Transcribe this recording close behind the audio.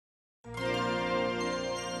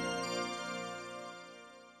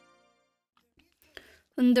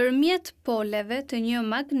Ndërmjet poleve të një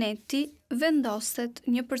magneti vendoset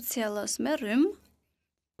një përcjellës me rrymë.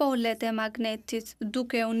 Polet e magnetit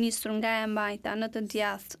duke u nisur nga e majta në të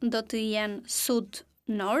djathtë do të jenë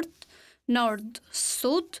sud-nord,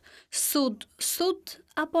 nord-sud, sud-sud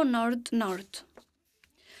apo nord-nord.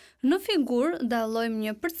 Në figurë dallojmë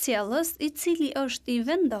një përcjellës i cili është i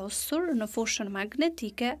vendosur në fushën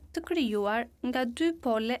magnetike të krijuar nga dy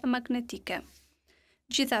pole magnetike.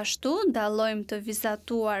 Gjithashtu dallojmë të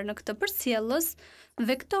vizatuar në këtë përcjellës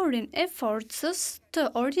vektorin e forcës të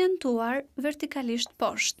orientuar vertikalisht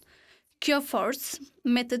poshtë. Kjo forcë,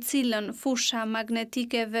 me të cilën fusha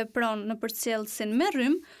magnetike vepron në përcjellësin me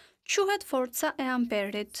rrymë, quhet forca e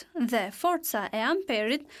amperit dhe forca e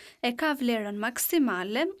amperit e ka vlerën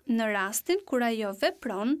maksimale në rastin kur ajo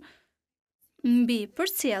vepron mbi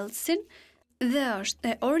përcjellësin dhe është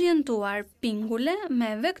e orientuar pingule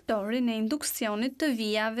me vektorin e induksionit të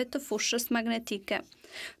vijave të fushës magnetike,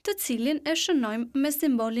 të cilin e shënojmë me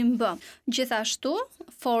simbolin B. Gjithashtu,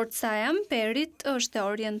 forca e amperit është e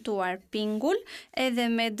orientuar pingull edhe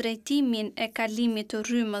me drejtimin e kalimit të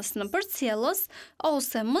rrymës në përcjellës,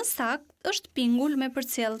 ose më saktë është pingull me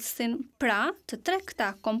përcjellësin, pra të tre këta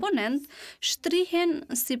komponent shtrihen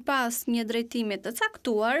sipas një drejtimi të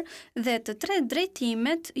caktuar dhe të tre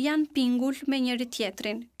drejtimet janë pingull me njëri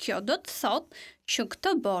tjetrin. Kjo do të thotë që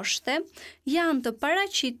këto boshte janë të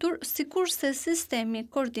paraqitur sikurse sistemi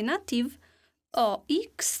koordinativ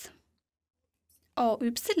OX,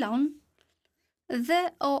 OY dhe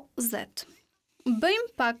OZ.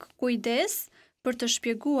 Bëjmë pak kujdes për të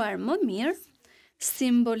shpjeguar më mirë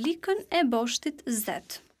simbolikën e boshtit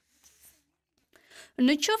Z.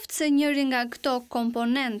 Në qoftë se njëri nga këto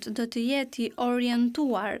komponent do të jetë i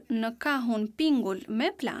orientuar në kahun pingull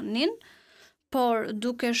me planin, por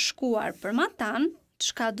duke shkuar për matan,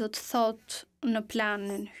 çka do të thotë në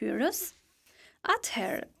planin hyrës,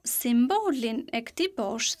 atëherë simbolin e këtij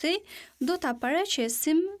boshti do ta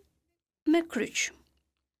paraqesim me kryq.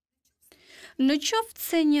 Në qoftë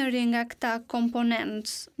se njëri nga këta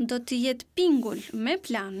komponent do të jetë pingull me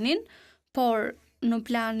planin, por në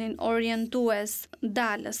planin orientues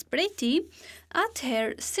dalës prej tij,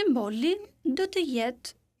 atëherë simboli do të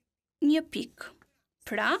jetë një pikë.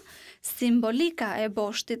 Pra, simbolika e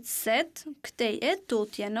boshtit Z, këtej e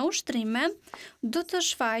tutje në ushtrime, do të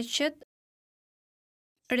shfaqet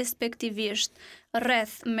respektivisht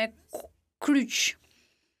rreth me kryq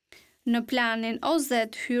në planin OZ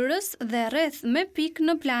hyrës dhe rreth me pikë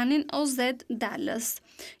në planin OZ dalës.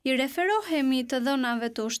 I referohemi të dhënave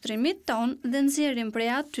të ushtrimit ton dhe nxjerrim prej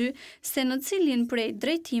aty se në cilin prej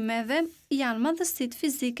drejtimeve janë madhësitë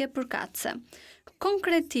fizike përkatëse.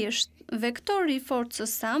 Konkretisht, vektori i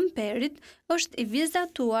forcës së amperit është i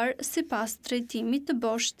vizatuar sipas drejtimit të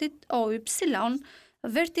boshtit OY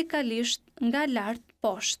vertikalisht nga lart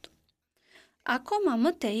poshtë. Akoma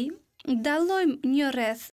më tej, dallojmë një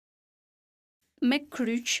rreth me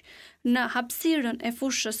kryq në hapësirën e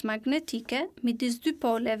fushës magnetike midis dy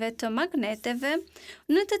poleve të magneteve,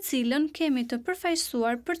 në të cilën kemi të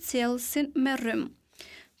përfaqësuar përcjellësin me rrymë.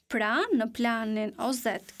 Pra, në planin OZ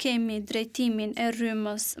kemi drejtimin e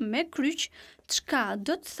rrymës me kryq, çka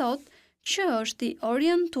do të thotë që është i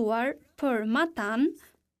orientuar për matan,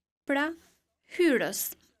 pra hyrës.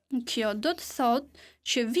 Kjo do të thotë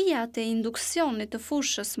që vijat e induksionit të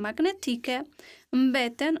fushës magnetike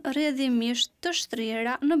mbeten rrjedhimisht të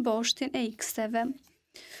shtrira në boshtin e X-eve.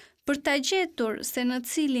 Për ta gjetur se në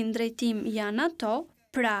cilin drejtim janë ato,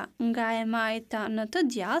 pra nga e majta në të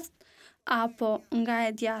djathtë apo nga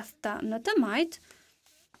e djathta në të majtë,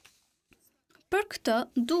 për këtë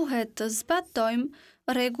duhet të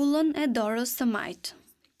zbatojmë rregullën e dorës së majtë.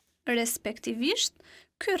 Respektivisht,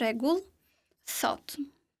 ky rregull thotë: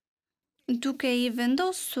 duke i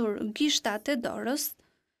vendosur gishtat e dorës,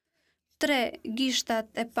 tre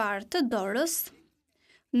gishtat e parë të dorës,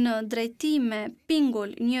 në drejtime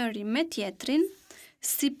pingull njëri me tjetrin,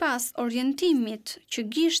 sipas orientimit që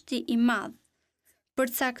gishti i madh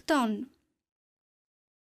përcakton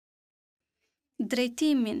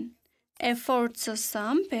drejtimin e forcës së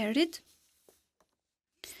amperit,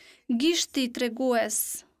 gishti tregues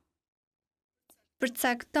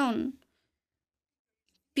përcakton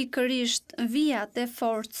pikërisht vijat e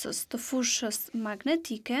forcës të fushës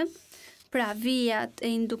magnetike, pra vijat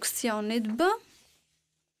e induksionit B,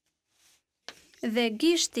 dhe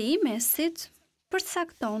gishti i mesit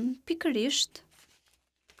përcakton pikërisht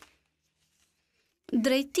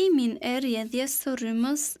drejtimin e rrjedhjes së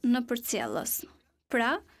rrymës në përcjellës,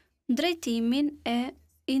 pra drejtimin e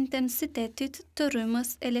intensitetit të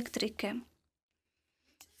rrymës elektrike.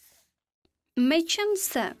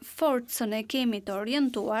 Meqense forcën e kemi të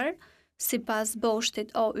orientuar, sipas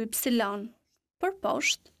boshtit OY për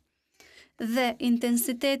poshtë, dhe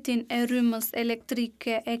intensitetin e rrymës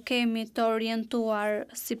elektrike e kemi të orientuar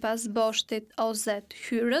sipas boshtit OZ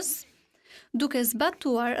hyrës, duke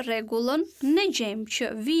zbatuar rregullën, ne gjejmë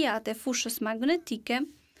që vijat e fushës magnetike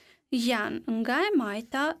janë nga e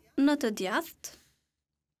majta në të djathtë.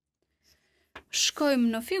 Shkojmë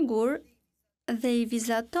në figurë dhe i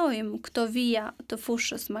vizatojmë këto vija të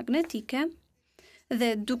fushës magnetike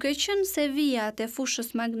dhe duke qenë se vijat e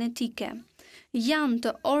fushës magnetike janë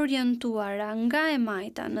të orientuara nga e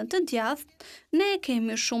majta në të djathtë, ne e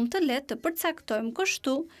kemi shumë të lehtë të përcaktojmë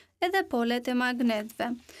kështu edhe polet e magnetëve,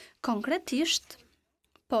 konkretisht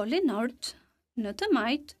poli nord në të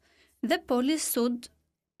majtë dhe poli sud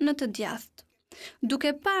në të djathtë.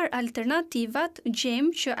 Duke parë alternativat,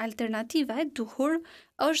 gjejmë që alternativa e duhur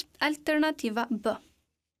është alternativa B.